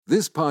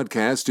This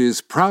podcast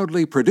is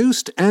proudly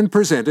produced and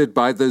presented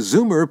by the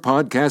Zoomer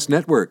Podcast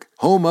Network,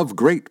 home of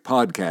great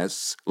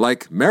podcasts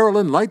like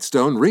Marilyn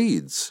Lightstone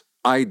Reads,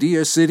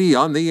 Idea City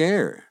on the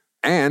Air,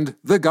 and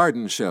The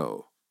Garden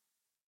Show.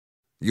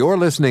 You're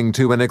listening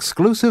to an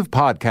exclusive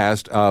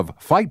podcast of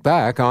Fight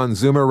Back on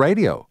Zoomer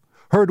Radio,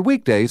 heard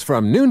weekdays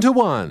from noon to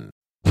 1.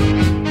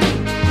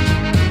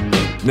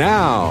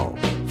 Now,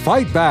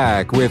 Fight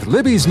Back with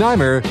Libby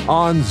Znaimer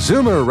on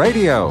Zoomer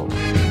Radio.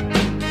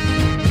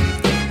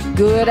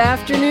 Good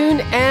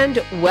afternoon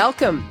and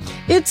welcome.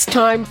 It's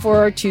time for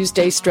our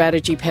Tuesday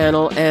strategy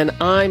panel, and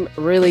I'm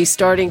really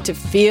starting to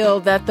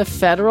feel that the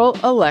federal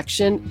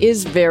election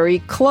is very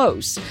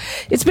close.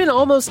 It's been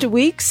almost a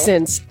week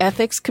since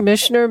Ethics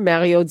Commissioner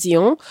Mario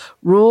Dion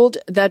ruled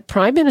that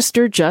Prime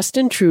Minister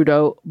Justin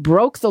Trudeau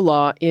broke the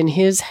law in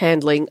his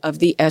handling of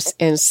the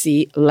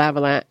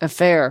SNC-Lavalin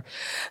affair.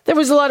 There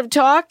was a lot of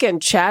talk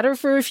and chatter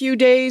for a few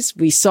days.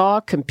 We saw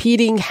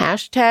competing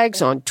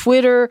hashtags on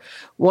Twitter.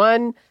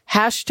 One,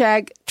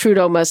 hashtag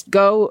Trudeau must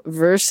go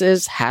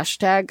versus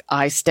hashtag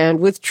I stand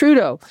with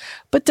Trudeau.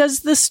 But does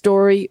the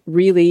story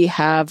really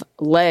have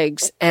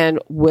legs, and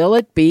will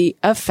it be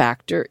a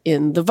factor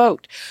in the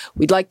vote?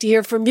 We'd like to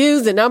hear from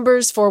you. The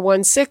number's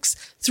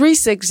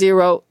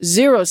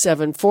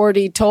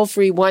 416-360-0740, toll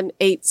free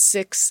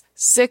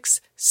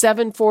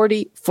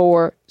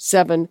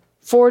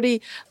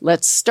 1-866-740-4740.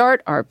 Let's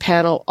start our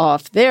panel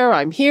off there.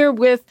 I'm here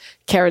with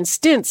Karen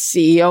Stintz,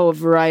 CEO of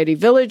Variety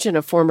Village and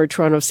a former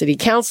Toronto City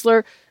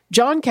Councillor,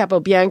 John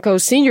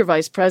Capobianco, Senior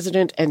Vice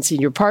President and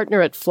Senior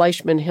Partner at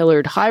Fleischman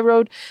Hillard High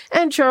Road,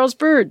 and Charles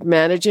Bird,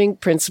 Managing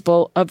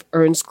Principal of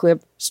Earnscliffe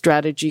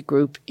Strategy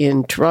Group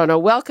in Toronto.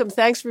 Welcome.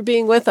 Thanks for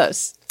being with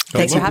us.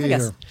 Thanks for having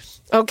us.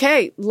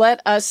 Okay,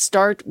 let us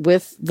start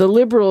with the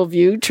Liberal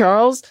view.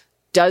 Charles,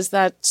 does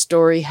that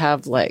story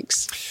have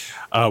legs?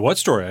 What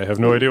story? I have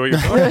no idea what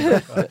you're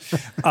talking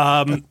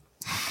about.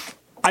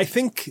 I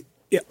think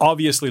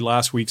obviously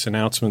last week's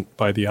announcement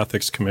by the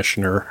Ethics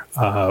Commissioner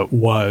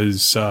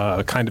was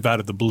kind of out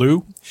of the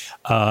blue,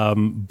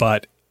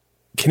 but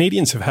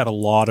Canadians have had a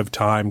lot of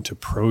time to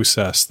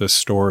process this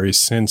story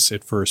since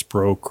it first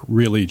broke,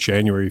 really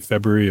January,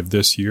 February of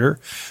this year.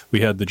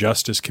 We had the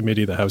Justice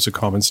Committee, the House of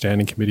Commons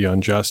Standing Committee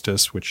on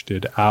Justice, which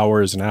did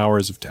hours and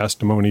hours of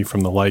testimony from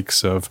the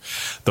likes of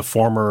the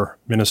former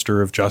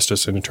Minister of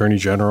Justice and Attorney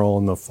General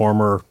and the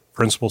former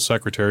Principal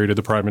Secretary to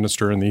the Prime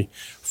Minister and the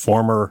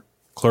former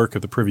Clerk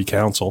of the Privy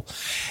Council.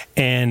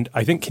 And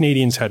I think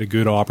Canadians had a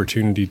good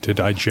opportunity to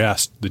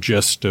digest the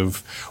gist of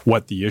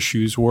what the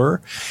issues were.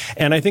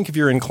 And I think if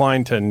you're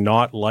inclined to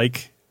not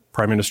like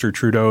Prime Minister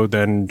Trudeau,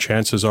 then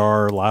chances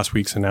are last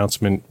week's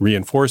announcement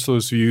reinforced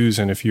those views.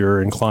 And if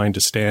you're inclined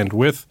to stand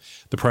with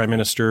the Prime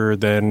Minister,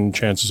 then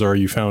chances are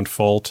you found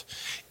fault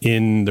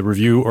in the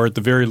review, or at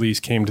the very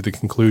least came to the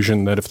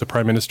conclusion that if the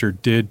Prime Minister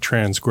did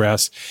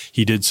transgress,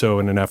 he did so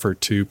in an effort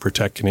to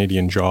protect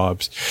Canadian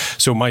jobs.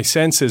 So my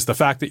sense is the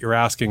fact that you're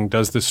asking,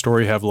 does this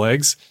story have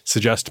legs,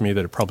 suggests to me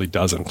that it probably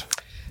doesn't.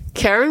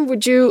 Karen,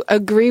 would you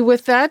agree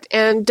with that?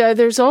 And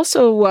there's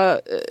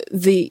also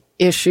the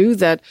issue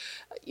that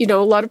a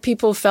lot of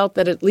people felt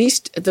that at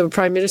least the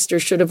Prime Minister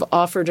should have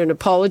offered an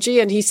apology,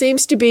 and he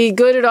seems to be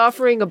good at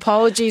offering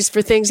apologies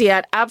for things he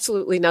had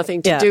absolutely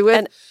nothing to do with.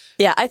 And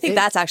I think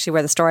that's actually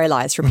where the story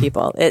lies for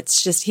people.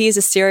 It's just he's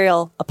a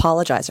serial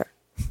apologizer.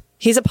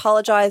 He's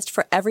apologized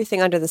for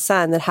everything under the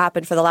sun that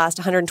happened for the last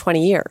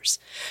 120 years.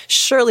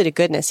 Surely to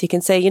goodness, he can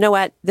say, you know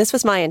what, this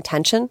was my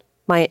intention.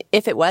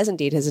 If it was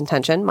indeed his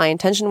intention, my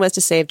intention was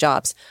to save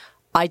jobs.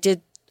 I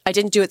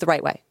didn't do it the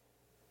right way.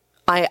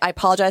 I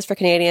apologize for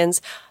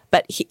Canadians.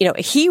 But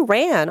he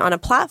ran on a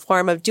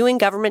platform of doing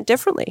government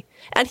differently.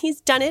 And he's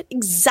done it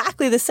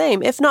exactly the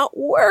same, if not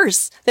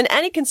worse, than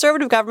any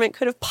Conservative government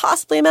could have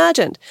possibly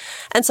imagined.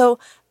 And so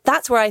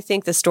that's where I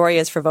think the story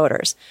is for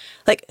voters.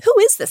 Like, who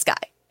is this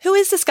guy? Who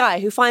is this guy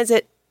who finds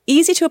it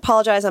easy to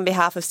apologize on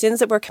behalf of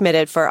sins that were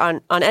committed for on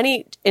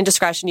any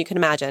indiscretion you can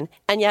imagine?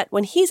 And yet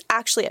when he's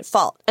actually at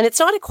fault, and it's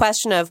not a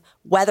question of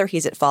whether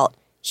he's at fault,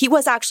 he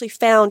was actually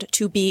found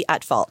to be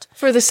at fault.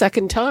 For the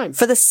second time.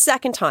 For the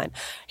second time.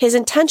 His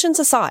intentions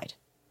aside,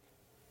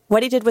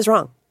 what he did was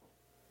wrong.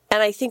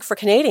 And I think for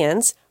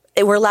Canadians,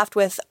 we're left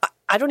with,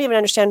 I don't even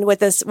understand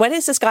what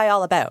is this guy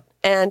all about?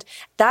 And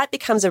that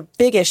becomes a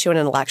big issue in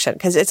an election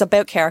because it's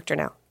about character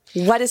now.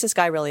 What is this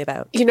guy really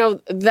about?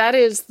 That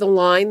is the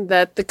line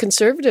that the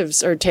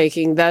Conservatives are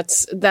taking.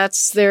 That's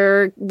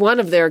one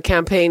of their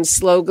campaign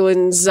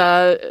slogans,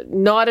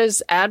 not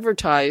as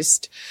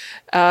advertised.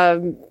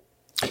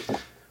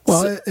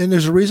 Well, and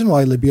there's a reason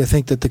why, Libby, I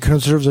think that the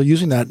Conservatives are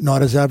using that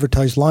not as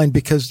advertised line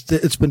because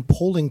it's been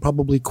polling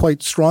probably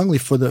quite strongly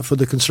for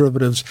the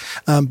Conservatives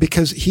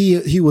because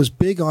he was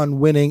big on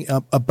winning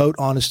about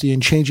honesty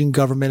and changing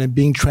government and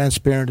being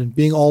transparent and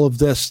being all of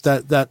this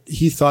that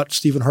he thought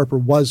Stephen Harper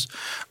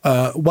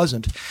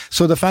wasn't.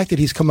 So the fact that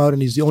he's come out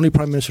and he's the only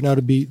Prime Minister now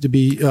to be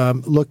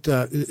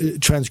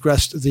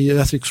transgressed the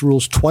ethics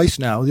rules twice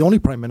now, the only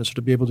Prime Minister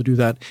to be able to do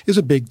that is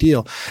a big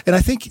deal. And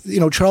I think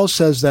Charles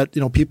says that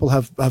people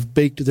have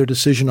baked their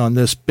decision on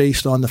this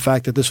based on the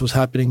fact that this was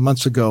happening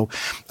months ago.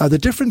 The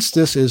difference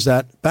is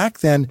that back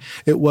then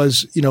it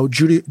was,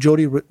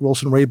 Jody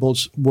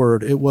Wilson-Raybould's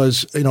word. It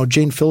was,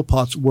 Jane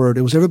Philpott's word.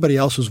 It was everybody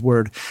else's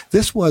word.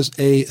 This was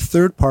a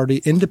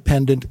third-party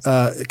independent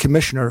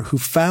commissioner who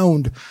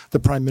found the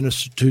Prime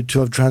Minister to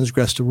have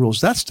transgressed the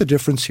rules. That's the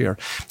difference here.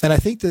 And I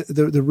think that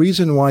the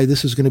reason why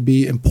this is going to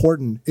be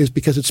important is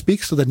because it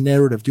speaks to the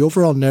narrative, the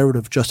overall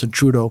narrative of Justin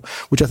Trudeau,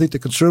 which I think the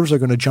Conservatives are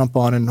going to jump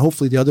on, and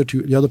hopefully the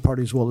other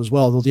parties will as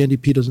well, though the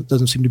NDP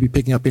doesn't seem to be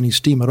picking up any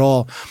steam at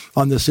all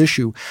on this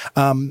issue.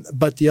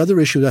 But the other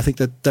issue I think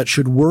that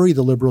should worry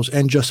the Liberals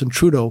and Justin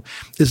Trudeau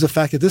is the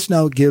fact that this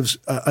now gives,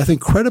 I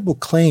think, credible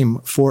claim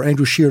for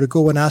Andrew Scheer to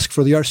go and ask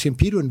for the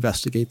RCMP to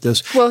investigate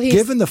this,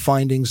 given the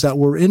findings that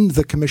were in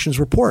the Commission's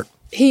report.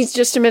 He's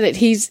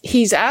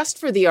asked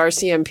for the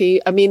RCMP.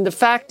 I mean, the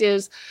fact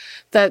is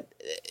that,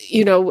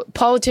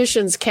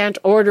 politicians can't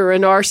order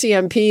an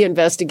RCMP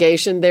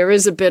investigation. There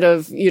is a bit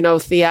of,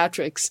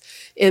 theatrics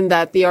in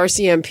that the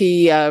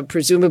RCMP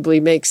presumably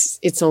makes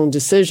its own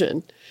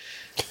decision.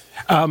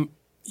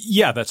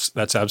 Yeah, that's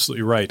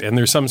absolutely right. And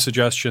there's some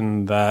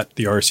suggestion that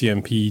the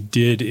RCMP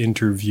did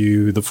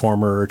interview the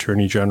former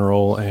Attorney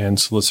General and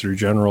Solicitor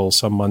General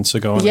some months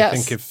ago. And yes. I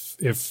think if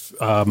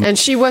and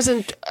she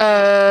wasn't,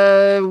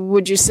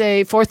 would you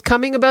say,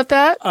 forthcoming about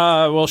that?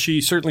 Well,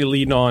 she certainly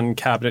leaned on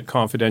cabinet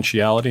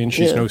confidentiality, and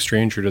she's no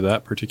stranger to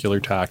that particular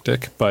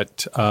tactic.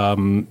 But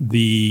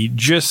the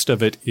gist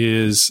of it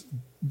is,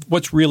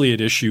 what's really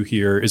at issue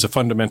here is a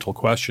fundamental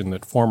question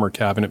that former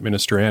Cabinet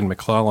Minister Anne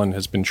McClellan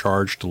has been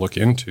charged to look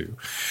into,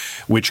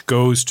 which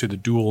goes to the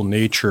dual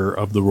nature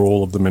of the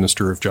role of the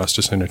Minister of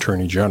Justice and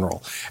Attorney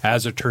General.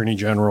 As Attorney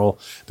General,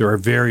 there are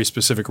very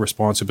specific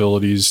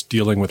responsibilities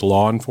dealing with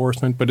law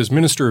enforcement, but as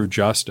Minister of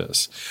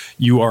Justice,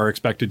 you are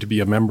expected to be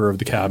a member of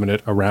the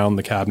Cabinet around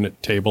the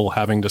Cabinet table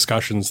having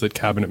discussions that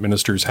Cabinet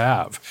ministers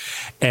have.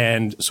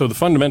 And so the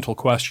fundamental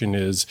question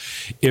is,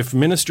 if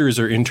ministers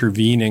are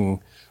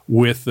intervening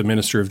with the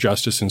Minister of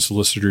Justice and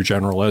Solicitor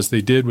General, as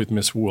they did with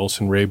Ms.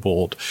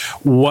 Wilson-Raybould,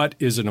 what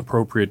is an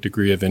appropriate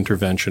degree of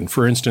intervention?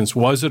 For instance,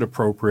 was it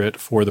appropriate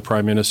for the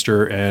Prime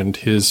Minister and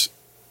his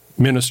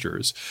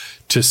ministers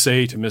to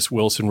say to Ms.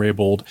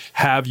 Wilson-Raybould,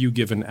 have you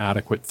given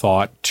adequate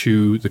thought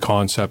to the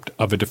concept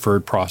of a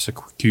deferred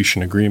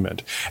prosecution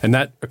agreement? And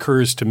that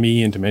occurs to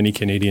me and to many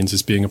Canadians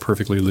as being a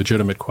perfectly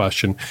legitimate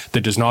question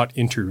that does not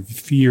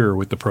interfere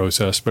with the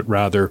process, but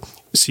rather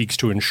seeks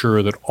to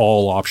ensure that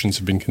all options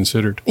have been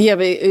considered. Yeah,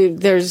 but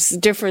there's a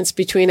difference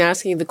between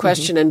asking the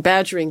question and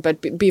badgering.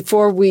 But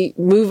before we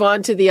move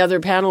on to the other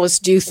panelists,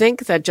 do you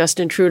think that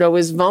Justin Trudeau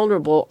is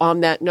vulnerable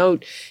on that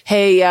note?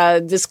 Hey,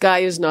 this guy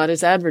is not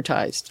as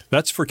advertised.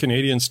 That's for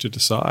Canadians to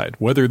decide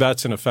whether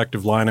that's an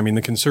effective line. I mean,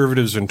 the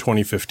Conservatives in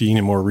 2015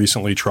 and more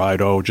recently tried,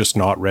 just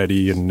not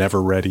ready and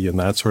never ready and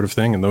that sort of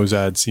thing. And those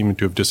ads seem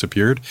to have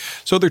disappeared.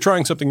 So they're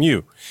trying something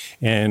new.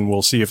 And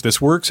we'll see if this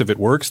works. If it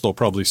works, they'll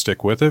probably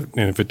stick with it.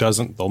 And if it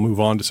doesn't, they'll move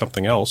on to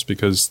something else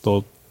because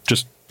they'll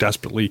just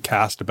desperately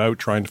cast about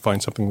trying to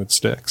find something that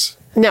sticks.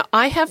 Now,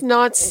 I have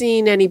not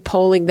seen any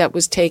polling that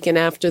was taken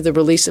after the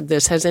release of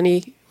this. Has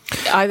any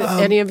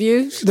of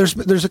you?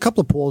 There's a couple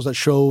of polls that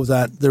show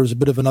that there's a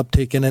bit of an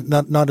uptake in it,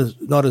 not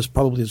as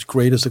probably as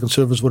great as the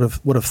Conservatives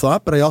would have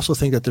thought, but I also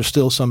think that there's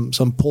still some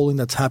polling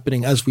that's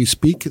happening as we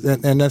speak,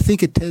 and I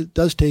think it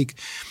does take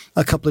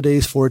a couple of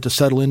days for it to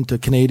settle into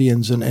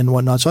Canadians and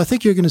whatnot. So I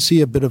think you're going to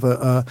see a bit of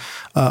a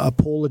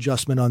poll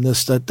adjustment on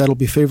this that'll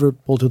be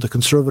favorable to the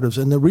Conservatives.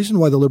 And the reason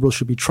why the Liberals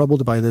should be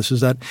troubled by this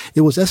is that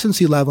it was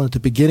SNC-Lavalin at the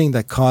beginning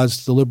that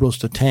caused the Liberals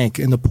to tank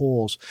in the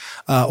polls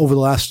over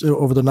the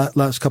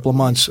last couple of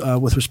months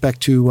with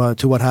respect to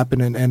what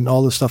happened and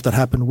all the stuff that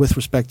happened with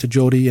respect to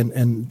Jody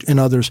and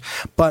others.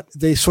 But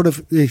they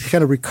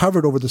kind of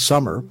recovered over the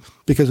summer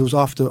because it was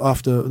off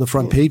the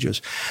front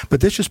pages.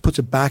 But this just puts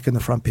it back in the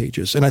front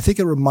pages. And I think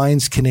it reminds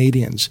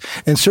Canadians,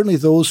 and certainly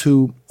those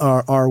who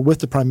are with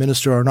the Prime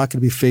Minister are not going to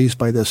be fazed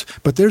by this,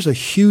 but there's a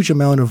huge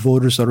amount of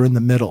voters that are in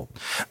the middle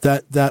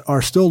that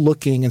are still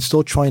looking and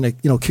still trying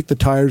to kick the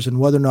tires and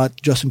whether or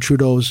not Justin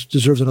Trudeau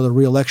deserves another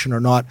re-election or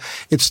not.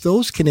 It's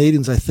those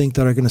Canadians, I think,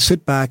 that are going to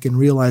sit back and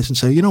realize and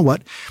say, you know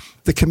what?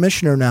 The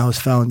commissioner now has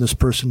found this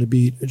person to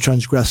be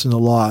transgressing the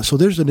law. So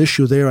there's an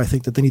issue there, I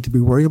think, that they need to be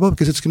worrying about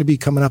because it's going to be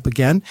coming up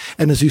again.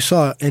 And as you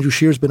saw, Andrew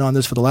Scheer's been on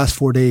this for the last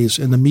 4 days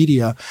in the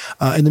media,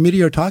 and the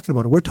media are talking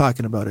about it. We're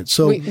talking about it.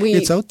 So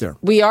it's out there.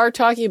 We are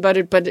talking about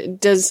it, but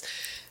does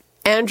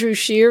Andrew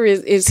Scheer,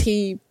 is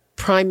he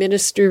prime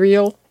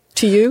ministerial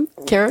to you,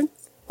 Karen?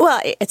 Well,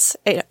 it's,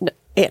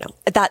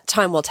 that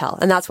time will tell.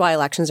 And that's why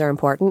elections are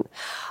important.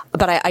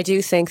 But I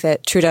do think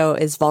that Trudeau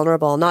is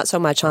vulnerable, not so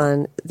much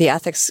on the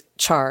ethics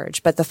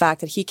charge, but the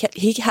fact that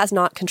he has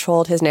not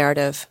controlled his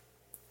narrative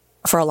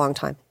for a long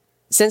time.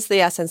 Since the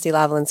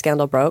SNC-Lavalin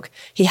scandal broke,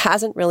 he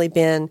hasn't really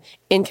been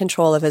in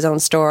control of his own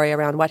story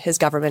around what his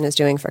government is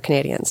doing for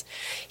Canadians.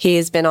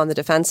 He's been on the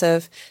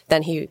defensive.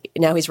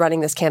 Now he's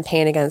running this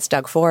campaign against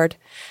Doug Ford.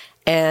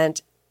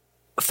 And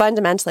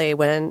fundamentally,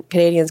 when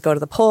Canadians go to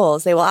the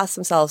polls, they will ask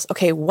themselves,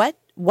 okay, what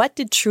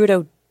did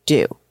Trudeau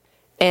do?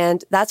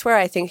 And that's where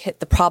I think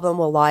the problem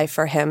will lie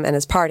for him and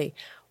his party.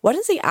 What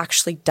has he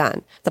actually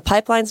done? The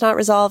pipeline's not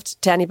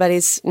resolved to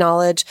anybody's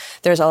knowledge.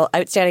 There's all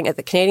outstanding.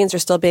 The Canadians are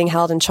still being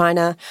held in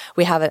China.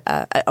 We have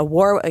a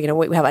war.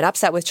 We have an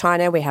upset with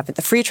China. We have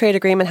the free trade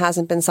agreement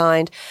hasn't been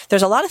signed.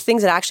 There's a lot of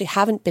things that actually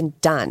haven't been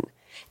done,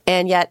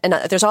 and yet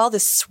there's all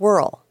this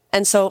swirl.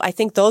 And so I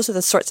think those are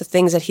the sorts of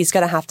things that he's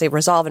going to have to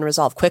resolve and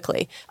resolve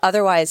quickly.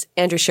 Otherwise,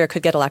 Andrew Scheer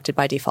could get elected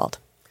by default.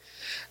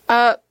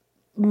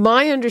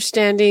 My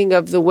understanding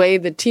of the way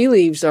the tea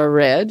leaves are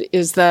read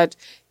is that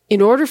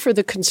in order for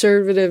the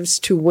Conservatives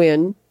to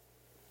win,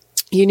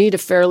 you need a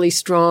fairly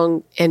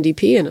strong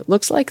NDP, and it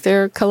looks like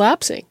they're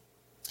collapsing.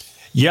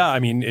 Yeah, I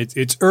mean,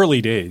 it's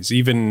early days.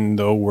 Even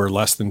though we're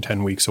less than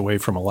 10 weeks away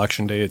from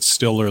Election Day, it's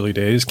still early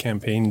days.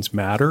 Campaigns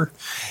matter.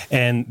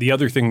 And the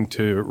other thing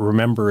to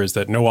remember is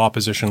that no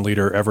opposition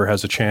leader ever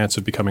has a chance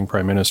of becoming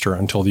prime minister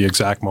until the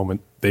exact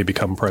moment they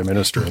become prime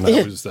minister. And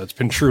that's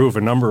been true of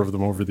a number of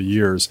them over the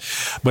years.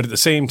 But at the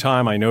same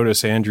time, I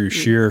notice Andrew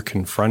Scheer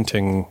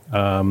confronting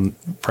Prime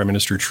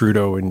Minister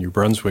Trudeau in New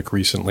Brunswick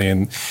recently.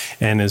 And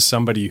as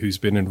somebody who's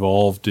been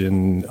involved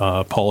in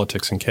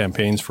politics and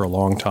campaigns for a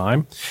long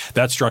time,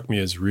 that struck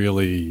me as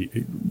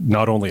really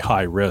not only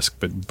high risk,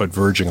 but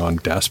verging on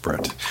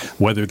desperate,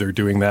 whether they're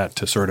doing that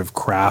to sort of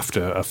craft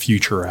a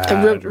future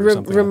ad or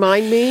something.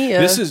 Remind me.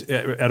 This is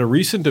at a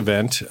recent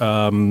event,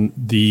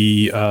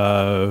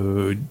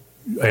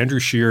 Andrew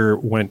Scheer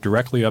went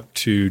directly up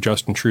to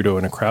Justin Trudeau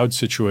in a crowd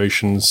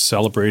situation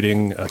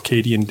celebrating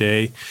Acadian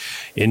Day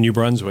in New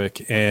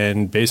Brunswick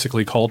and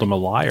basically called him a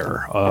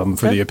liar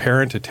for the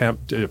apparent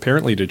attempt,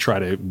 apparently, to try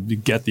to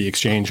get the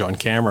exchange on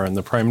camera. And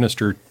the Prime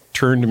Minister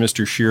turned to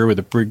Mr. Scheer with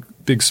a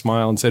big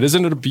smile and said,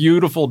 "Isn't it a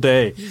beautiful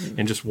day?"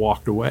 and just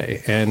walked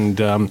away. And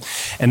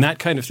that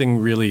kind of thing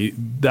really,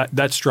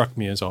 that struck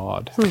me as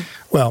odd.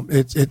 Well,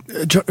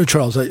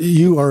 Charles,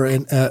 you are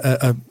an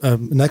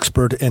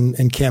expert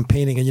in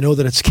campaigning, and you know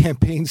that it's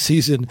campaign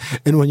season.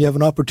 And when you have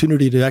an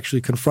opportunity to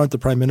actually confront the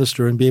Prime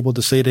Minister and be able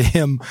to say to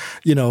him,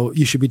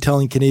 you should be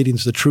telling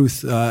Canadians the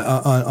truth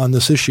on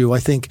this issue, I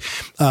think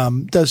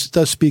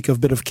does speak of a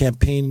bit of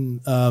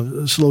campaign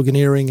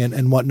sloganeering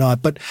and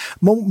whatnot. But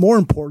more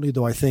importantly,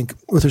 though, I think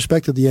with respect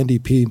to the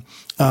NDP,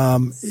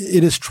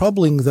 it is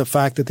troubling the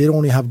fact that they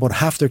only have about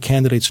half their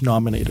candidates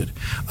nominated.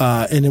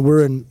 And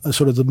we're in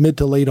sort of the mid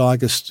to late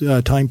August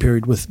time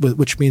period,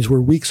 which means we're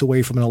weeks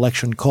away from an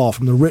election call,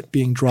 from the writ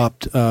being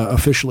dropped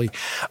officially.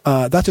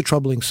 That's a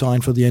troubling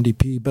sign for the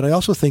NDP. But I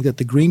also think that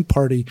the Green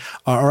Party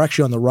are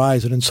actually on the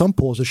rise. And in some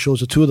polls, it shows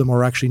the two of them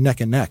are actually neck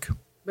and neck.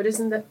 But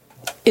isn't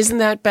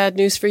that bad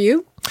news for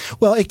you?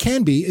 Well, it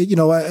can be.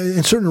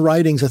 In certain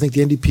ridings, I think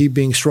the NDP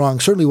being strong,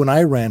 certainly when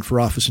I ran for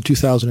office in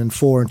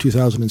 2004 and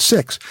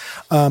 2006,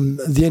 the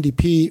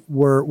NDP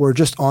were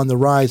just on the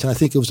rise. And I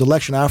think it was the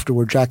election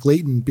afterward, Jack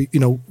Layton,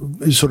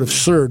 sort of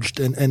surged,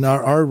 and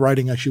our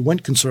riding actually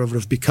went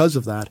Conservative because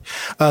of that.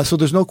 So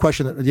there's no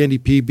question that the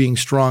NDP being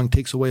strong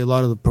takes away a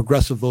lot of the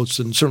progressive votes,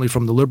 and certainly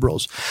from the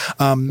Liberals.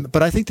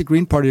 But I think the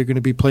Green Party are going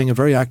to be playing a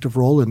very active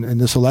role in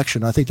this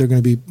election. I think they're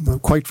going to be,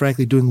 quite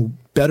frankly, doing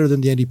better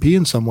than the NDP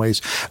in some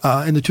ways.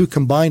 And the two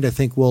combined, I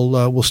think,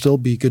 will still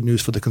be good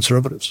news for the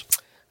Conservatives.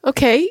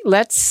 Okay,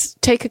 let's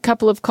take a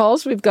couple of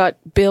calls. We've got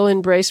Bill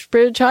in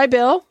Bracebridge. Hi,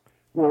 Bill.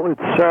 Well, it's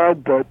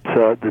sad that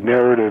the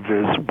narrative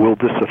is, will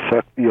this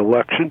affect the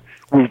election?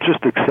 We've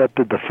just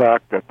accepted the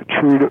fact that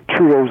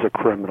Trudeau's a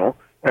criminal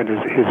and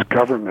his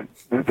government,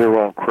 they're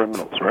all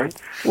criminals, right?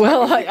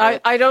 Well,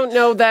 I don't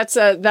know. That's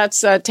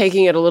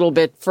taking it a little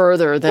bit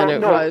further than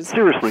it was.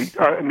 Seriously,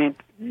 I mean,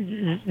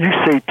 you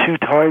say 2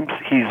 times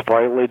he's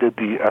violated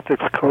the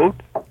ethics code.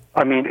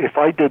 I mean, if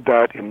I did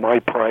that in my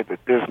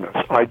private business,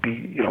 I'd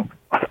be,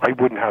 I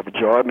wouldn't have a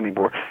job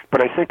anymore.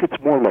 But I think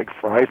it's more like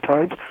 5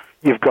 times.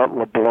 You've got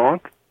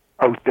LeBlanc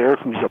out there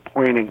who's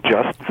appointing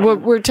justices.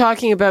 We're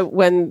talking about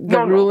when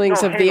the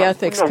rulings of the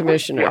ethics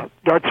commissioner. Yeah,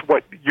 that's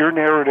what your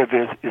narrative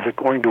is. Is it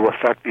going to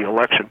affect the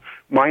election?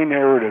 My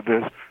narrative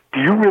is, do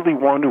you really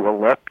want to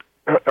elect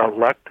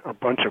a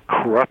bunch of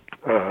corrupt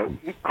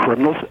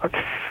criminals?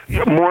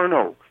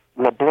 Morneau,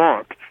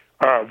 LeBlanc,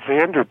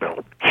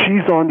 Vanderbilt,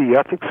 she's on the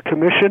ethics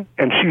commission,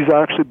 and she's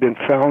actually been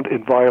found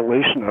in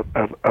violation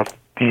of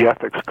the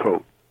ethics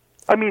code.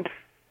 I mean,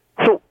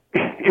 so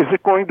is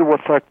it going to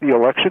affect the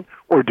election,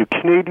 or do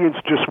Canadians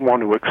just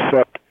want to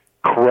accept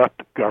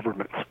corrupt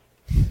governments?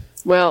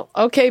 Well,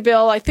 okay,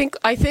 Bill, I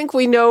think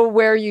we know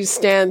where you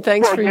stand.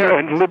 Thanks for your...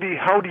 And Libby,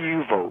 how do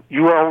you vote?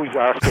 You always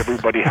ask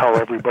everybody how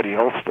everybody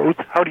else votes.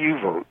 How do you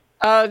vote?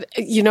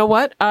 You know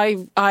what?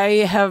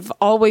 I have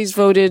always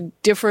voted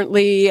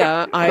differently.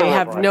 I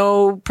have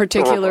no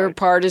particular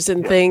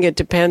partisan thing. It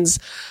depends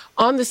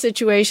on the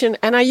situation,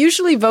 and I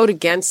usually vote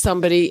against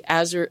somebody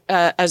as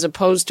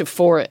opposed to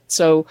for it.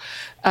 So,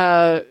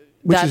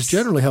 Which is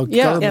generally how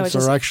governments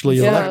are actually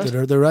elected.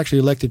 Or they're actually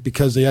elected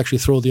because they actually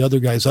throw the other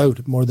guys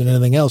out more than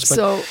anything else.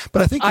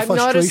 But I think I'm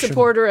not a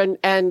supporter,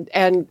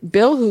 and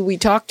Bill, who we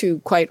talk to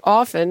quite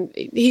often,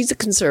 he's a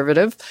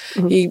conservative.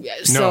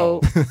 Mm-hmm.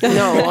 No,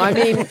 I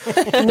mean,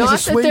 not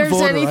that there's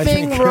voter,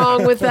 anything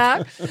wrong with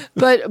that,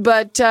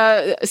 but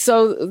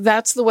so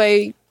that's the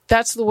way.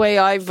 That's the way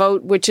I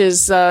vote, which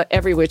is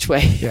every which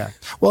way. Yeah.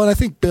 Well, and I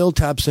think Bill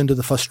taps into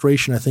the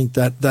frustration. I think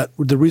that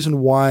the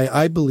reason why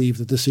I believe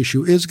that this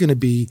issue is going to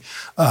be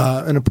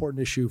an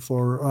important issue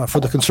for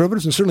the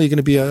Conservatives, and certainly going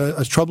to be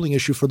a troubling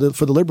issue for the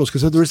Liberals,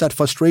 because there is that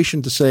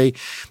frustration to say,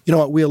 you know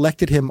what, we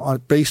elected him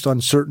based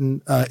on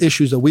certain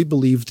issues that we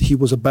believed he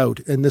was about,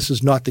 and this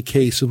is not the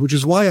case. Which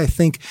is why I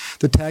think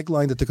the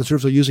tagline that the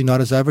Conservatives are using, "Not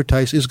as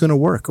advertised," is going to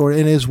work,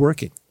 and is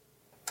working.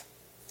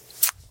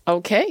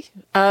 Okay.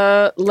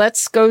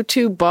 Let's go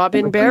to Bob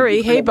in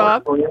Barrie. Hey,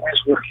 Bob.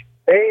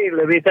 Hey,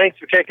 Libby. Thanks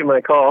for taking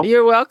my call.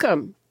 You're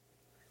welcome.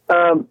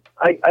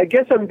 I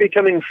guess I'm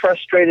becoming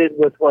frustrated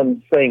with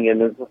one thing,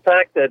 and it's the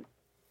fact that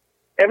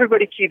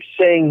everybody keeps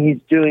saying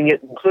he's doing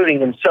it, including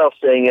himself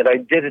saying it. I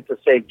did it to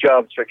save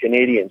jobs for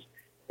Canadians.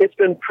 It's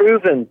been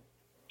proven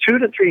 2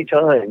 to 3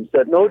 times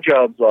that no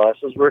jobs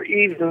losses were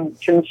even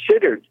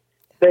considered.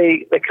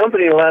 The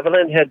company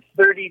Lavalin had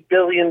 $30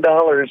 billion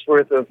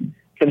worth of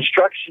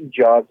construction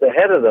jobs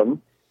ahead of them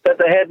that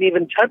they hadn't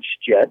even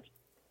touched yet.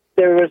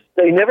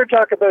 They never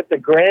talk about the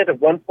grant of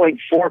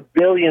 $1.4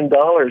 billion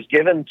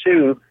given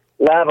to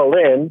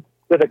Lavalin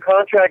with a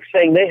contract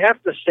saying they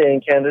have to stay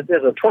in Canada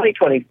until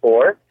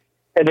 2024,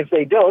 and if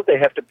they don't, they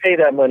have to pay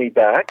that money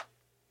back.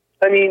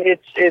 I mean,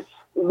 it's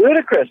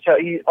ludicrous.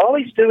 All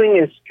he's doing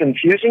is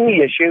confusing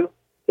the issue.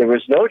 There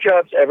was no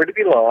jobs ever to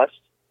be lost,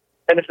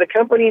 and if the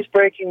company's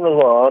breaking the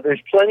law,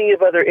 there's plenty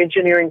of other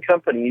engineering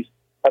companies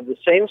of the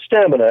same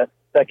stamina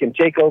that can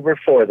take over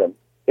for them.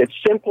 It's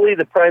simply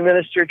the Prime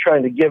Minister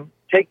trying to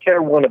take care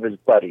of one of his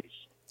buddies.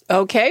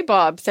 Okay,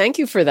 Bob, thank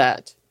you for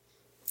that.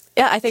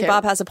 Yeah, I think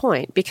Bob has a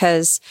point,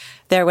 because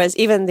there was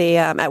even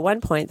at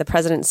one point, the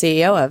president and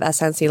CEO of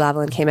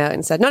SNC-Lavalin came out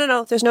and said,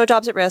 no, there's no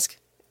jobs at risk.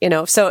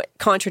 So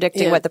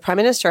contradicting what the Prime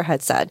Minister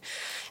had said.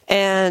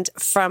 And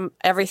from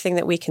everything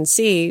that we can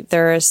see, they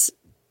have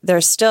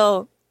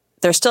to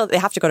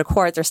go to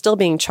court. They're still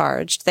being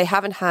charged. They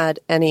haven't had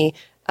any,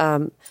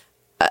 and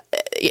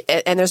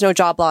there's no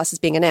job losses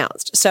being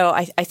announced. So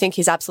I think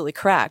he's absolutely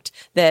correct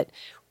that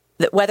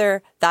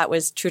whether that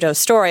was Trudeau's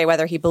story,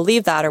 whether he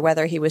believed that, or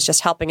whether he was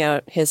just helping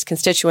out his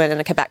constituent in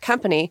a Quebec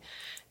company,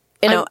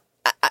 but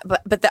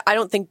I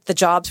don't think the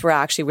jobs were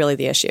actually really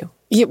the issue.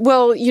 Yeah,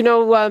 well,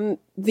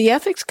 the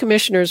ethics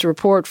commissioner's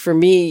report, for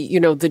me,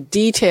 the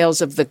details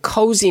of the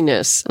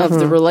coziness of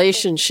the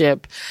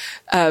relationship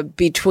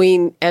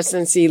between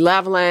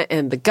SNC-Lavalin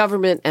and the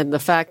government, and the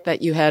fact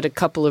that you had a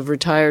couple of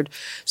retired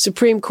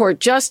Supreme Court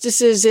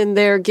justices in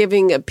there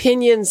giving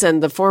opinions,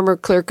 and the former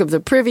clerk of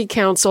the Privy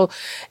Council,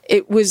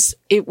 it was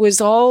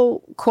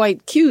all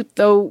quite cute,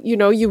 though,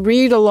 you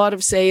read a lot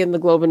of, say, in the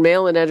Globe and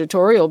Mail and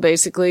editorial,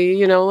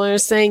 basically, they're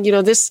saying,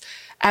 this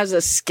as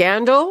a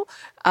scandal,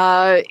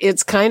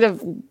 it's kind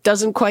of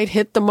doesn't quite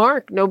hit the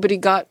mark. Nobody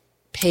got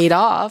paid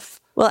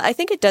off. Well, I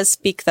think it does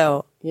speak,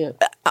 though. Yeah.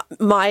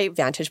 My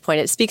vantage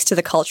point, it speaks to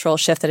the cultural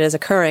shift that is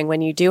occurring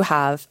when you do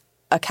have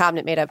a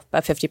cabinet made up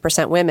of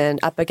 50% women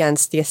up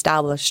against the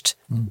establishment.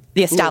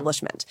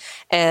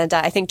 And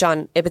I think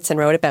John Ibbitson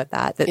wrote about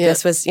that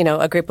this was,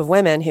 a group of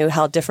women who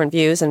held different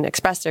views and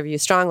expressed their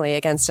views strongly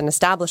against an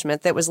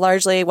establishment that was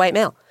largely white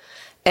male.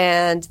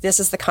 And this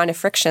is the kind of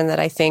friction that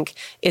I think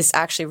is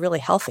actually really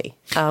healthy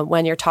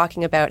when you're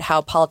talking about how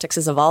politics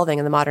is evolving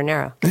in the modern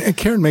era. And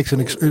Karen makes a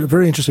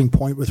very interesting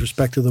point with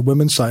respect to the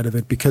women's side of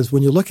it, because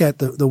when you look at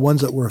the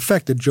ones that were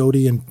affected,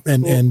 Jody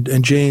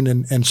and Jane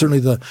and certainly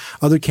the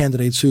other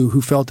candidates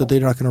who felt that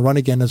they're not going to run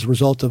again as a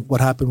result of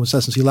what happened with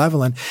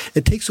SNC-Lavalin,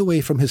 it takes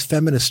away from his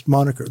feminist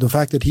moniker, the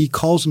fact that he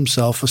calls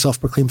himself a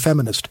self-proclaimed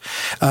feminist.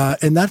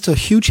 And that's a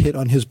huge hit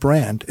on his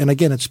brand. And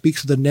again, it speaks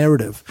to the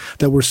narrative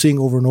that we're seeing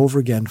over and over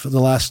again for the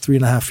last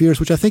 3.5 years,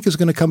 which I think is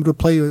going to come to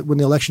play when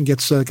the election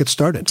gets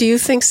started. Do you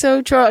think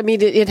so, Charles? I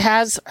mean, it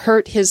has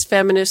hurt his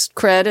feminist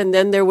cred, and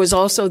then there was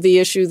also the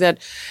issue that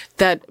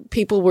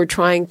people were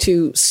trying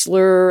to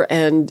slur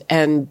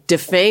and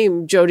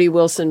defame Jody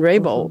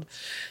Wilson-Raybould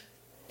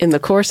in the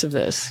course of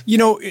this.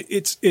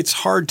 It's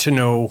hard to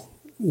know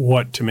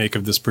what to make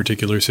of this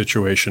particular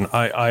situation.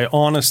 I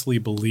honestly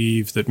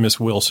believe that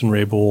Miss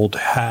Wilson-Raybould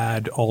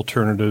had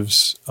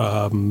alternatives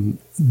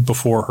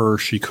before her.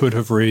 She could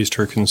have raised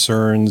her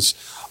concerns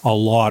a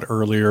lot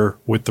earlier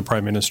with the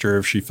Prime Minister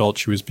if she felt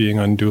she was being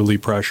unduly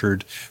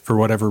pressured. For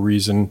whatever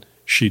reason,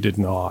 she did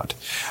not.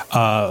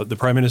 The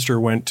Prime Minister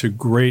went to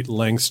great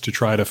lengths to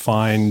try to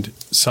find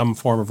some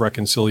form of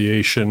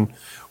reconciliation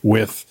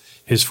with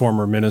his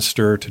former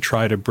minister to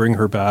try to bring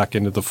her back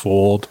into the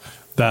fold.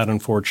 That,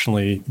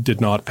 unfortunately, did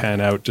not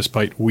pan out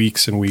despite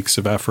weeks and weeks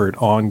of effort,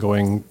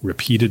 ongoing,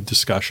 repeated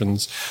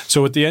discussions.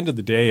 So at the end of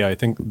the day, I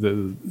think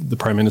the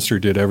Prime Minister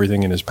did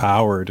everything in his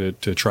power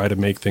to try to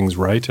make things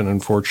right. And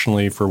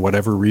unfortunately, for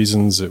whatever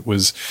reasons, it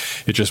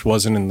just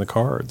wasn't in the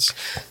cards.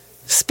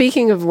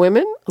 Speaking of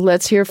women,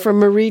 let's hear from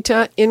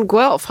Marita in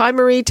Guelph. Hi,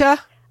 Marita.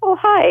 Oh,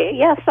 hi.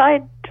 Yes,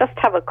 I just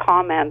have a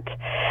comment.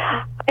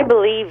 I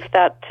believe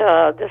that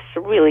this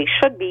really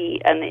should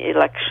be an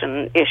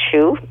election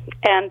issue,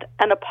 and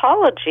an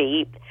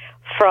apology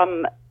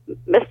from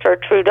Mr.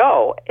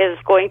 Trudeau is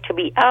going to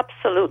be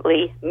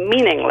absolutely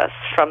meaningless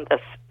from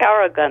this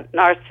arrogant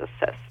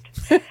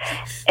narcissist.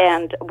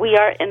 And we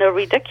are in a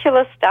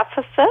ridiculous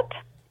deficit.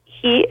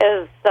 He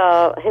is,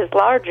 his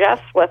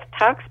largesse with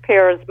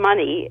taxpayers'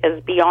 money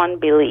is beyond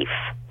belief.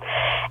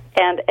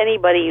 And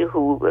anybody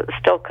who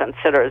still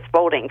considers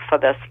voting for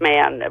this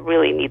man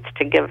really needs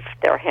to give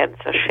their heads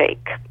a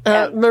shake.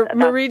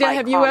 Marita,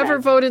 have you ever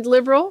voted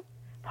Liberal?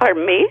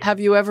 Pardon me? Have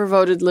you ever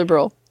voted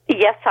Liberal?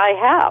 Yes, I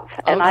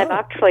have. And I've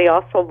actually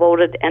also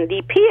voted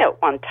NDP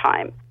at one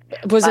time.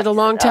 Was it a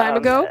long time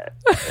ago?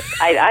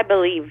 I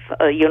believe,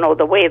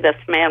 the way this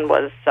man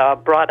was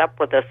brought up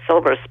with a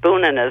silver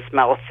spoon in his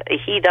mouth,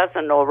 he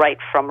doesn't know right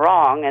from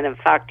wrong. And in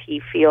fact,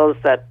 he feels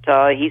that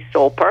he's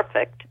so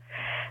perfect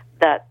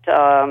that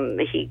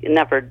he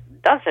never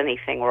does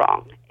anything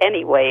wrong.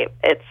 Anyway,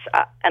 it's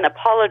an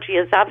apology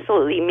is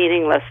absolutely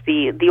meaningless.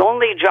 The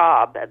only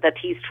job that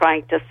he's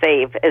trying to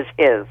save is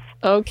his.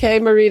 Okay,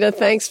 Marita,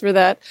 thanks for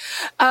that.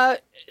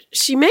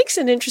 She makes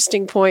an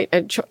interesting point.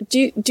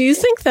 Do you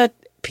think that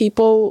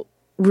people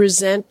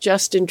resent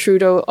Justin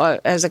Trudeau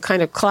as a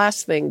kind of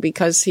class thing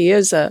because he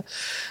is a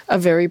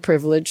very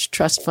privileged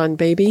trust fund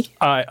baby?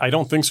 I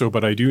don't think so,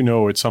 but I do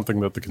know it's something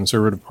that the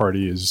Conservative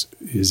Party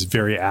is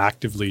very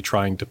actively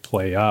trying to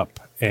play up.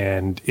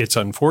 And it's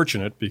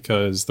unfortunate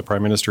because the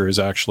Prime Minister has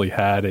actually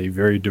had a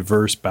very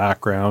diverse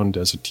background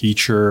as a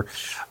teacher,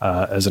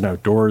 as an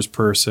outdoors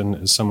person,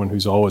 as someone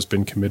who's always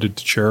been committed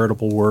to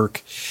charitable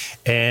work,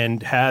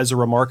 and has a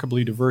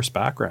remarkably diverse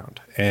background.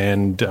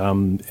 And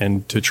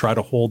to try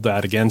to hold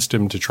that against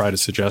him, to try to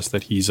suggest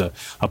that he's a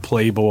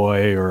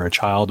playboy or a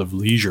child of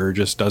leisure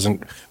just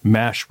doesn't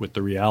mesh with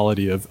the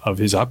reality of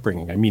his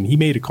upbringing. I mean, he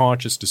made a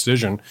conscious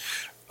decision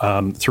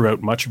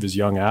throughout much of his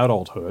young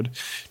adulthood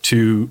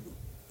to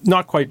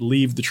not quite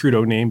leave the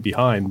Trudeau name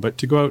behind, but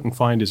to go out and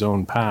find his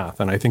own path.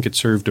 And I think it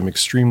served him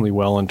extremely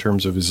well in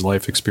terms of his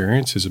life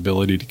experience, his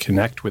ability to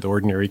connect with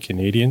ordinary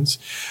Canadians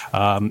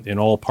in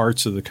all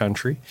parts of the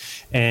country.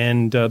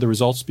 And the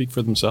results speak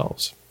for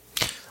themselves.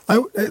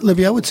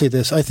 Libby, I would say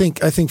this. I think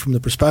from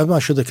the perspective, I'm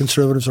not sure the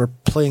Conservatives are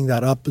playing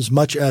that up as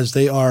much as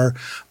they are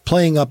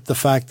playing up the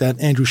fact that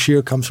Andrew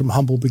Scheer comes from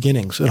humble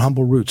beginnings and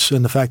humble roots,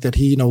 and the fact that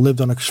he,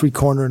 lived on a street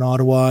corner in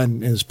Ottawa,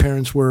 and his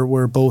parents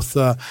were both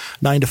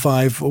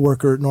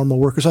 9-to-5 normal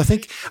workers. I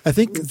think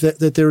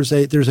that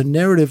there's a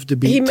narrative to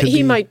be.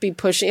 He might be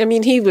pushing. I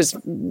mean, he was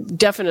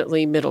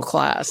definitely middle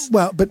class.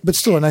 Well, but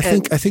still, and I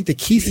think the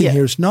key thing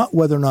here is not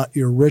whether or not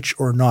you're rich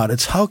or not.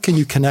 It's how can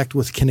you connect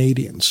with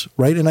Canadians,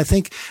 right? And I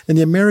think in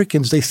the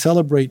Americans, they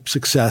celebrate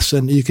success,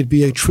 and you could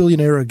be a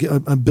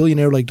trillionaire, a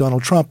billionaire like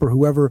Donald Trump or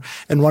whoever,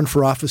 and run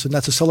for office, and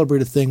that's a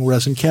celebrated thing,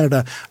 whereas in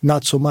Canada,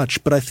 not so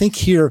much. But I think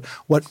here,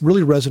 what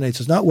really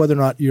resonates is not whether or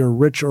not you're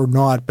rich or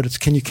not, but it's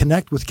can you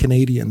connect with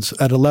Canadians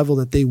at a level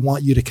that they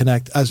want you to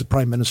connect as the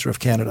Prime Minister of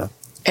Canada.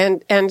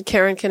 And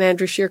Karen, can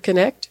Andrew Scheer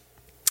connect?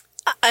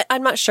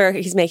 I'm not sure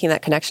he's making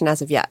that connection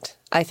as of yet.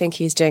 I think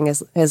he's doing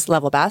his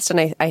level best,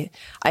 and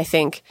I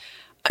think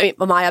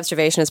my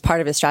observation as part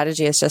of his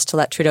strategy is just to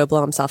let Trudeau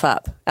blow himself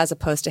up, as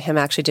opposed to him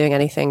actually doing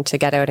anything to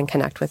get out and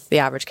connect with the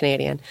average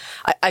Canadian.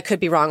 I could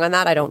be wrong on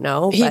that. I don't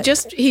know. He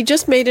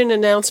just made an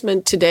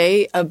announcement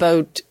today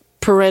about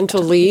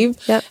parental leave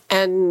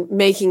and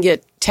making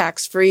it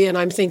tax-free. And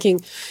I'm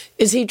thinking,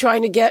 is he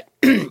trying to get,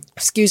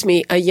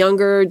 a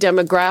younger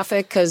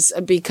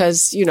demographic?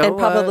 Because and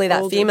probably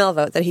that older female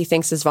vote that he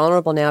thinks is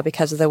vulnerable now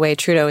because of the way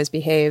Trudeau has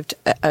behaved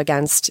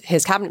against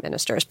his cabinet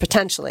ministers,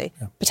 potentially.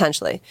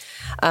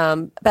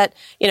 But,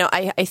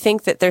 I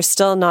think that there's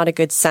still not a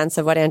good sense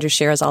of what Andrew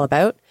Scheer is all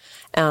about.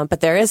 But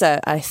there is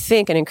I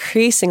think, an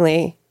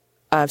increasingly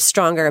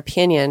stronger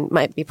opinion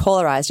might be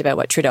polarized about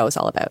what Trudeau is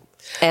all about.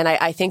 And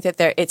I think that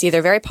it's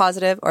either very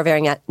positive or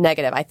very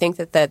negative. I think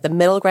that the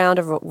middle ground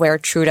of where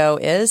Trudeau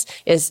has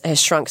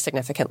shrunk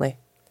significantly.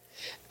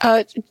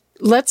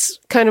 Let's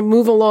kind of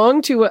move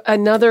along to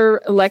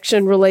another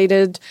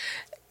election-related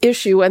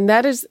issue, and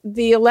that is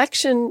the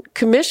Election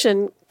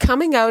Commission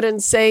coming out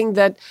and saying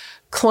that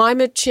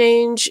climate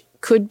change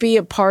could be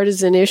a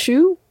partisan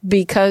issue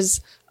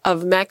because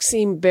of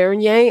Maxime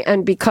Bernier,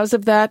 and because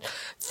of that,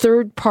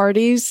 third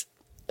parties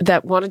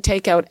that want to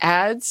take out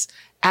ads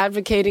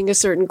advocating a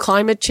certain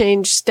climate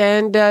change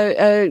stand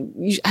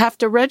you have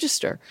to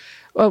register.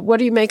 What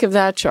do you make of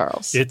that,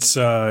 Charles? It's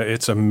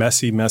a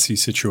messy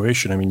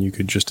situation. I mean, you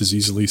could just as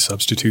easily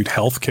substitute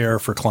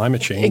healthcare for climate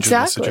change.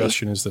 Exactly. And the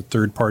suggestion is that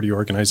third-party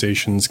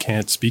organizations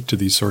can't speak to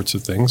these sorts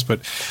of things.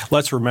 But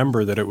let's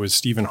remember that it was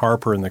Stephen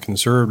Harper and the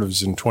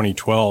Conservatives in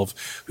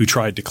 2012 who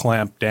tried to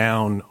clamp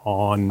down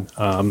on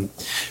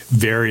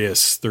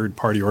various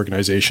third-party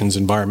organizations,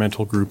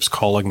 environmental groups,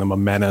 calling them a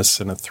menace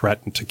and a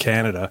threat to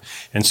Canada.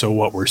 And so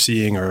what we're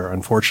seeing are,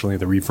 unfortunately,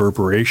 the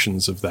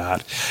reverberations of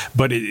that.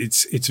 But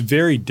it's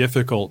very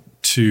difficult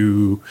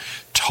to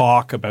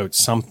talk about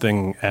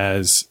something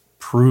as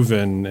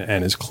proven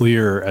and as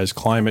clear as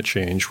climate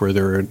change, where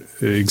there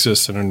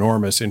exists an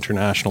enormous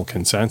international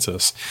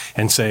consensus,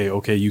 and say,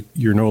 okay,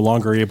 you're no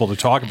longer able to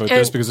talk about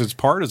this because it's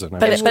partisan.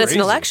 But it's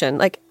an election.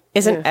 Like,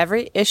 isn't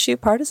every issue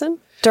partisan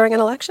during an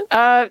election?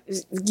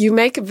 You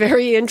make a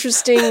very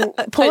interesting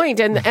point.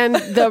 And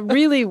the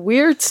really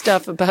weird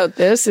stuff about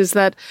this is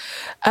that,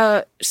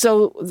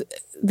 so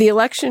the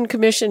Election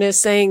Commission is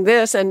saying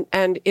this,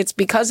 and it's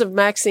because of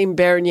Maxime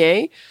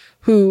Bernier,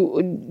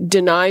 who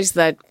denies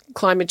that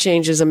climate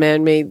change is a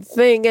man-made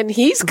thing. And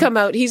he's come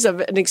out, he's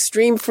an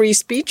extreme free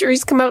speecher.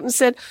 He's come out and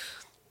said,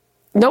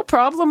 no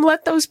problem.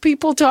 Let those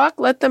people talk.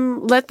 Let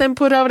them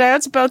put out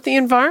ads about the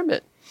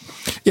environment.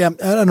 Yeah,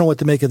 I don't know what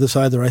to make of this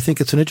either. I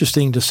think it's an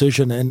interesting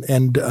decision, and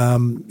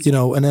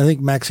I think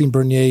Maxime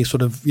Bernier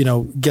sort of,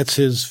 gets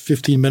his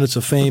 15 minutes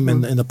of fame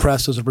in the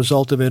press as a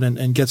result of it,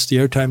 and gets the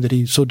airtime that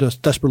he so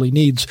desperately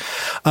needs.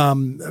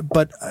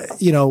 But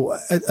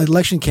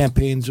election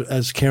campaigns,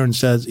 as Karen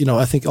says,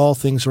 I think all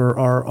things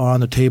are on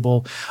the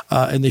table,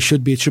 and it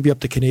should be up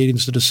to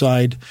Canadians to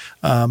decide,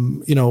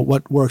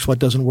 what works, what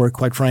doesn't work,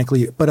 quite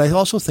frankly. But I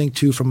also think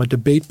too, from a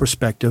debate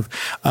perspective,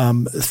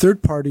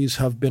 third parties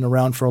have been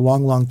around for a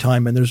long, long time.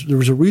 And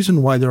there's a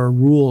reason why there are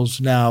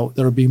rules now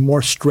that are being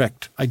more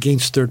strict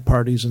against third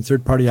parties and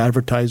third party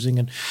advertising,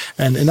 and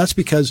that's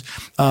because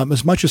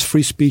as much as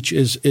free speech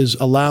is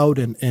allowed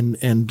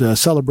and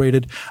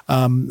celebrated,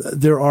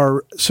 there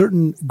are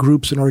certain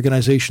groups and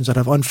organizations that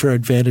have unfair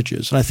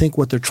advantages. And I think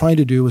what they're trying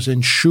to do is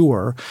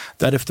ensure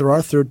that if there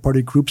are third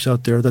party groups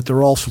out there, that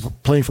they're also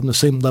playing from the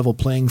same level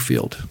playing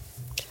field.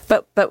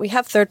 But we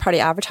have third party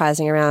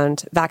advertising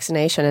around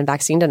vaccination and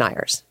vaccine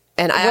deniers.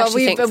 And I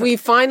we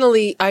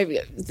finally,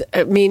 I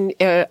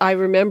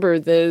remember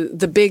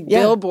the big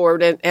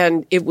billboard,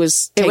 and it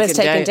was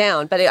taken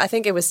down. But I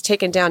think it was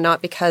taken down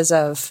not because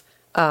of.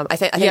 I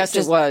think yes,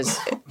 it was.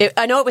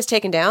 I know it was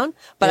taken down,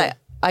 but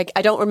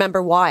I don't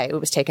remember why it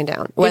was taken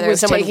down. Whether it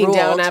was taken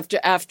down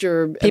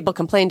after people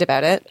complained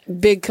about it.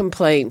 Big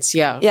complaints,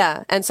 yeah.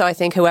 Yeah, and so I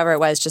think whoever it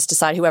was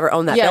whoever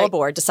owned that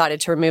billboard decided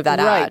to remove that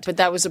ad. Right, but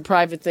that was a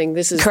private thing.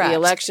 This is the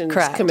Elections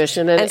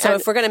Commission. And so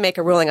if we're going to make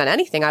a ruling on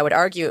anything, I would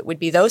argue it would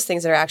be those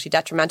things that are actually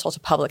detrimental to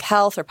public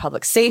health or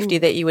public safety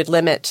that you would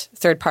limit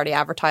third-party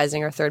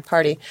advertising or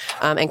third-party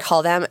and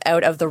call them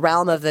out of the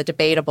realm of the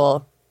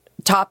debatable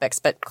topics.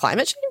 But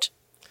climate change?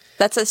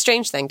 That's a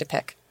strange thing to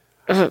pick.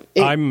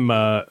 I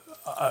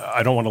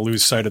don't want to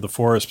lose sight of the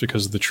forest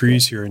because of the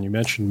trees here. And you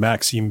mentioned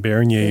Maxime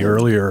Bernier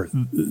earlier.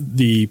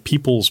 The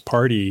People's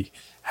Party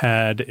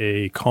had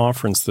a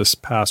conference this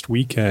past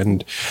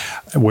weekend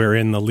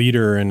wherein the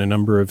leader and a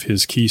number of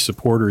his key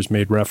supporters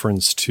made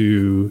reference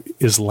to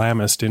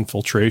Islamist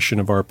infiltration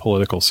of our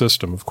political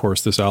system. Of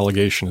course, this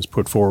allegation is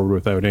put forward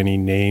without any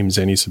names,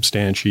 any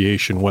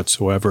substantiation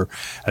whatsoever,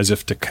 as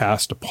if to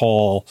cast a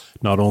pall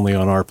not only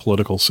on our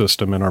political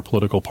system and our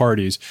political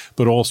parties,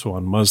 but also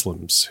on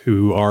Muslims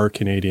who are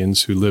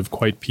Canadians, who live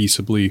quite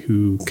peaceably,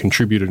 who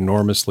contribute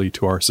enormously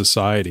to our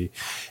society.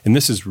 And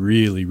this is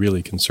really,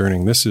 really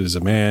concerning. This is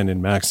a man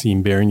in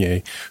Maxime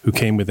Bernier, who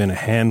came within a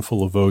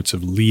handful of votes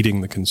of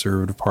leading the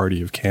Conservative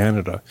Party of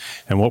Canada.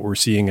 And what we're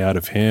seeing out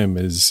of him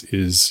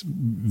is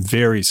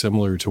very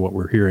similar to what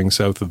we're hearing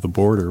south of the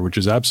border, which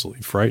is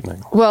absolutely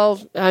frightening.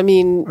 Well, I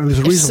mean, there's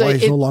a reason why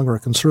he's no longer a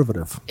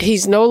Conservative.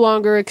 He's no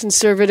longer a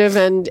Conservative,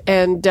 and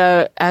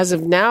as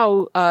of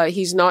now,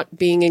 he's not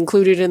being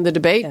included in the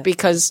debate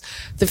because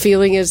the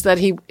feeling is that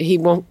he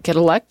won't get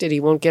elected, he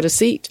won't get a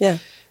seat. Yeah.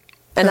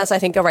 And that's, I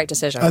think, a right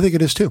decision. I think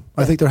it is too.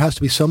 I think there has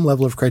to be some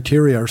level of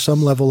criteria or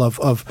some level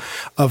of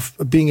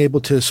being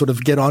able to sort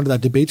of get onto that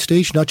debate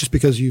stage, not just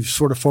because you've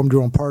sort of formed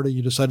your own party,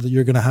 you decided that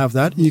you're going to have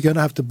that. You're going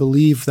to have to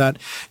believe that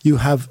you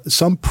have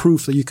some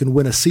proof that you can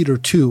win a seat or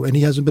two, and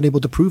he hasn't been able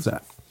to prove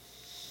that.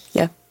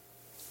 Yeah.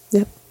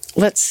 Yep.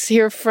 Let's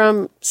hear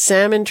from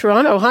Sam in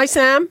Toronto. Hi,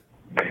 Sam.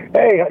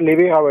 Hey,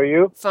 Libby, how are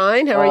you?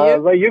 Fine, how are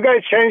you? Well, you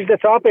guys changed the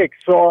topic,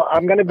 so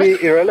I'm going to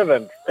be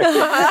irrelevant.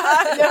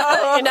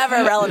 No, you're never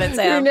irrelevant,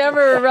 Sam. You're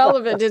never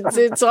irrelevant.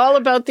 It's all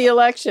about the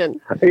election.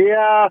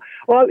 Yeah,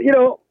 well,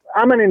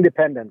 I'm an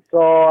independent,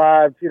 so,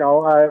 I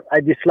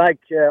dislike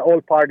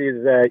all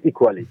parties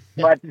equally.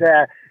 But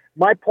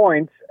my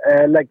point,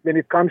 when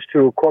it comes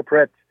to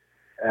corporate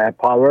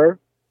power,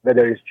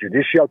 whether it's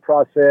judicial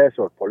process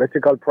or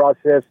political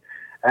process,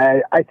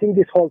 I think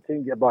this whole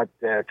thing about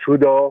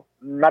Trudeau,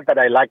 not that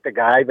I like the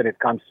guy when it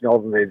comes to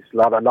with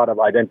a lot of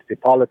identity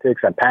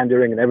politics and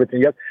pandering and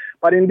everything else,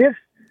 but in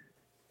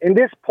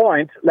this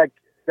point, like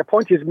the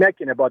point he's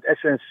making about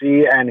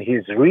SNC and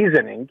his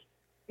reasoning,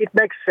 it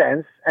makes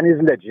sense and is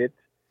legit.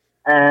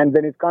 And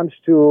when it comes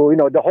to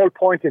the whole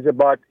point is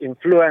about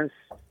influence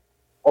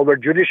over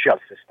judicial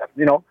system,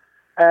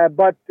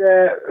 but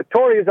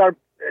Tories are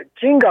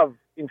king of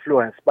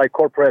influence by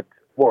corporate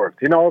world,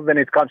 when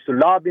it comes to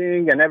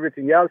lobbying and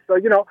everything else. So,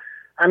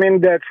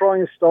 they're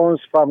throwing stones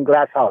from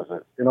glass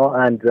houses, and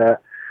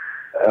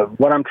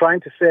what I'm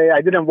trying to say, I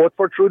didn't vote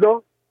for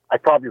Trudeau. I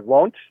probably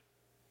won't.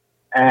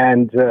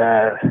 And,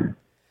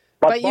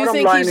 but you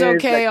think he's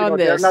okay on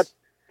this?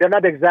 They're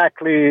not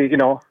exactly,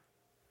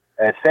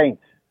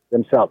 saints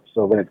themselves.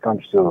 So when it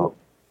comes to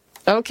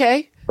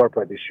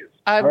corporate issues,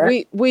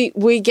 right?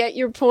 we get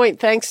your point.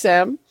 Thanks,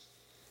 Sam.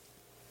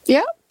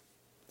 Yeah.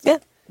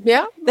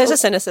 There's a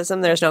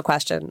cynicism. There's no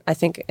question. I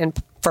think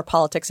for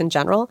politics in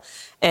general,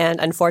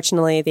 and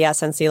unfortunately, the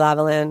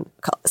SNC-Lavalin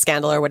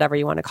scandal, or whatever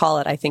you want to call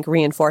it, I think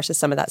reinforces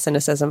some of that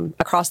cynicism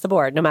across the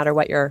board, no matter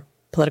what your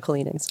political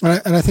leanings.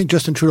 And I think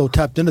Justin Trudeau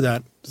tapped into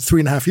that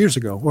 3.5 years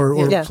ago,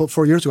 or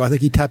 4 years ago. I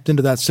think he tapped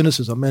into that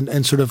cynicism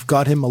and sort of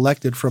got him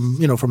elected from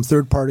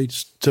third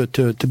parties to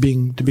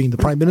being the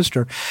prime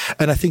minister.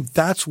 And I think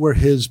that's where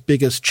his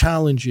biggest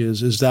challenge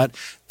is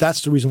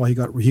that's the reason why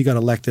he got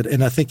elected.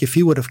 And I think if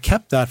he would have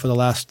kept that for the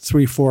last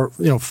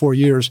 4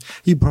 years,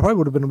 he probably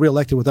would have been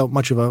reelected without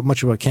much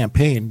of a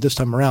campaign this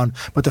time around.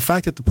 But the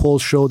fact that the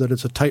polls show that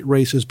it's a tight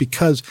race is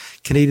because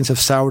Canadians have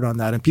soured on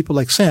that, and people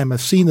like Sam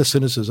have seen the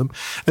cynicism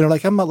and are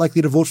like, I'm not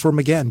likely to vote for him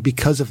again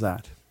because of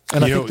that.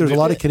 And I think there's a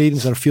lot of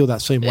Canadians that feel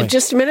that same way.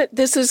 Just a minute.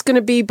 This is going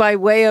to be by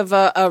way of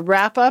a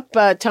wrap-up.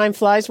 Time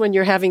flies when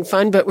you're having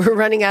fun, but we're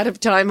running out of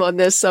time on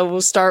this, so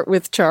we'll start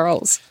with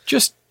Charles.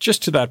 Just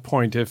to that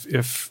point,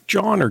 if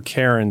John or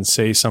Karen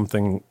say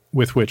something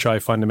with which I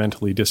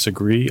fundamentally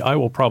disagree, I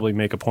will probably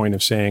make a point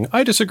of saying,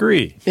 I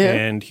disagree. Yeah.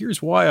 And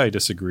here's why I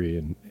disagree.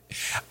 And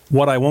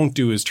what I won't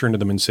do is turn to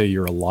them and say,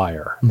 you're a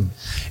liar.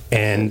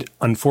 And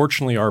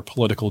unfortunately, our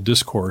political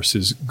discourse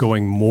is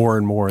going more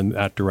and more in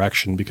that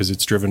direction because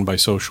it's driven by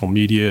social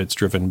media. It's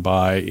driven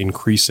by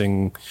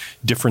increasing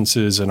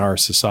differences in our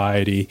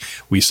society.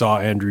 We saw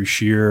Andrew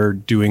Scheer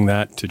doing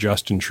that to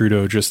Justin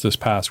Trudeau just this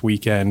past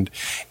weekend.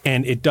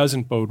 And it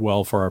doesn't bode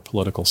well for our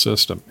political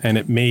system. And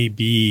it may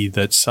be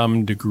that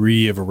some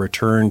degree of a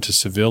return to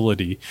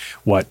civility,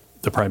 what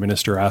the Prime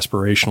Minister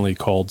aspirationally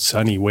called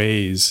sunny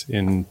ways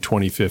in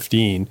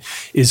 2015,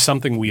 is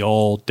something we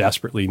all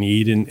desperately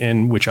need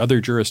and which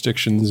other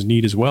jurisdictions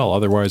need as well.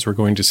 Otherwise, we're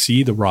going to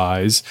see the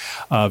rise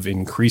of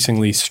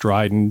increasingly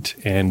strident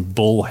and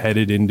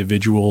bull-headed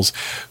individuals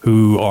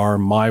who are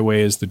my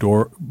way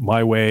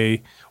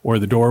or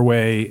the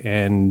doorway,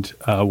 and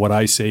what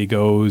I say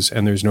goes,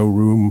 and there's no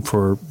room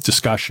for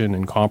discussion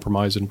and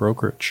compromise and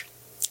brokerage.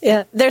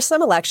 Yeah, there's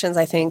some elections,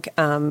 I think,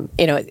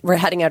 we're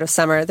heading out of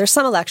summer. There's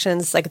some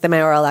elections, like the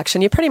mayoral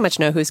election, you pretty much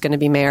know who's going to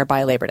be mayor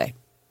by Labor Day.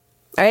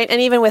 All right. And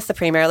even with the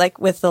premier, like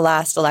with the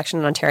last election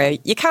in Ontario,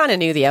 you kind of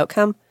knew the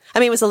outcome. I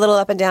mean, it was a little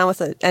up and down with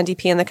the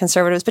NDP and the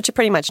Conservatives, but you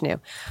pretty much knew.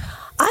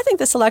 I think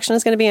this election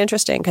is going to be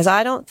interesting because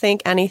I don't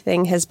think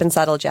anything has been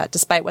settled yet,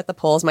 despite what the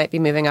polls might be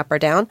moving up or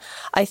down.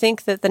 I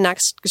think that the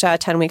next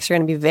 10 weeks are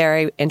going to be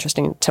very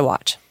interesting to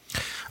watch.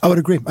 I would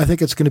agree. I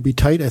think it's going to be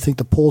tight. I think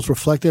the polls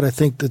reflect it. I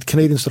think that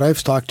Canadians that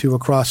I've talked to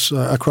across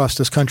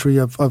this country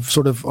of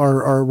sort of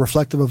are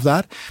reflective of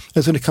that.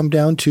 It's going to come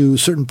down to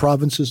certain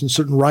provinces and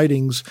certain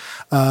ridings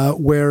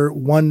where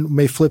one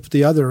may flip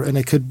the other, and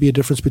it could be a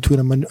difference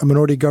between a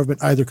minority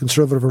government, either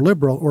Conservative or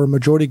Liberal, or a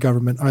majority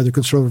government, either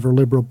Conservative or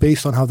Liberal,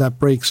 based on how that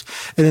breaks.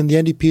 And then the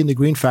NDP and the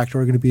Green factor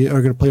are going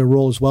to play a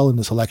role as well in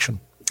this election,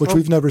 which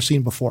we've never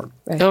seen before.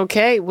 Right.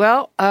 Okay,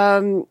 well,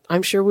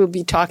 I'm sure we'll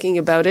be talking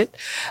about it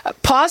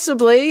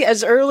possibly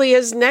as early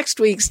as next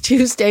week's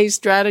Tuesday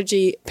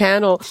Strategy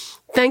Panel.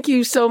 Thank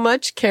you so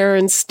much,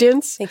 Karen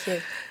Stintz. Thank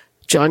you.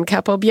 John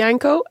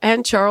Capobianco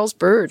and Charles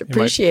Bird.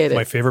 Appreciate it.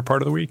 My favorite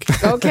part of the week.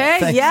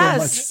 Okay,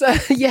 yes, so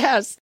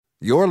yes.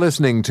 You're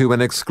listening to an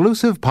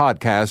exclusive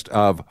podcast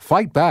of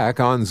Fight Back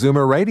on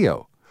Zoomer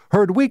Radio.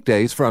 Heard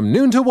weekdays from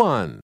noon to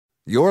 1.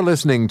 You're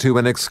listening to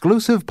an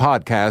exclusive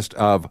podcast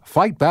of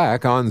Fight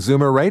Back on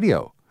Zoomer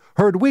Radio.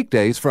 Heard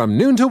weekdays from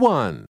noon to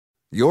 1.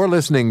 You're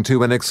listening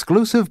to an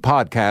exclusive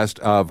podcast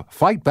of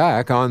Fight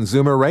Back on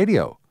Zoomer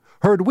Radio.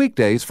 Heard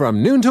weekdays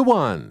from noon to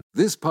 1.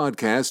 This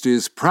podcast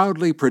is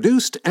proudly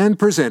produced and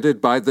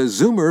presented by the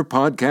Zoomer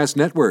Podcast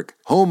Network,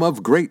 home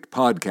of great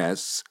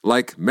podcasts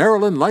like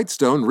Marilyn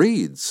Lightstone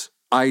Reads,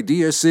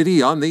 Idea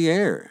City on the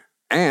Air,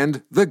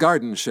 and The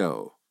Garden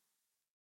Show.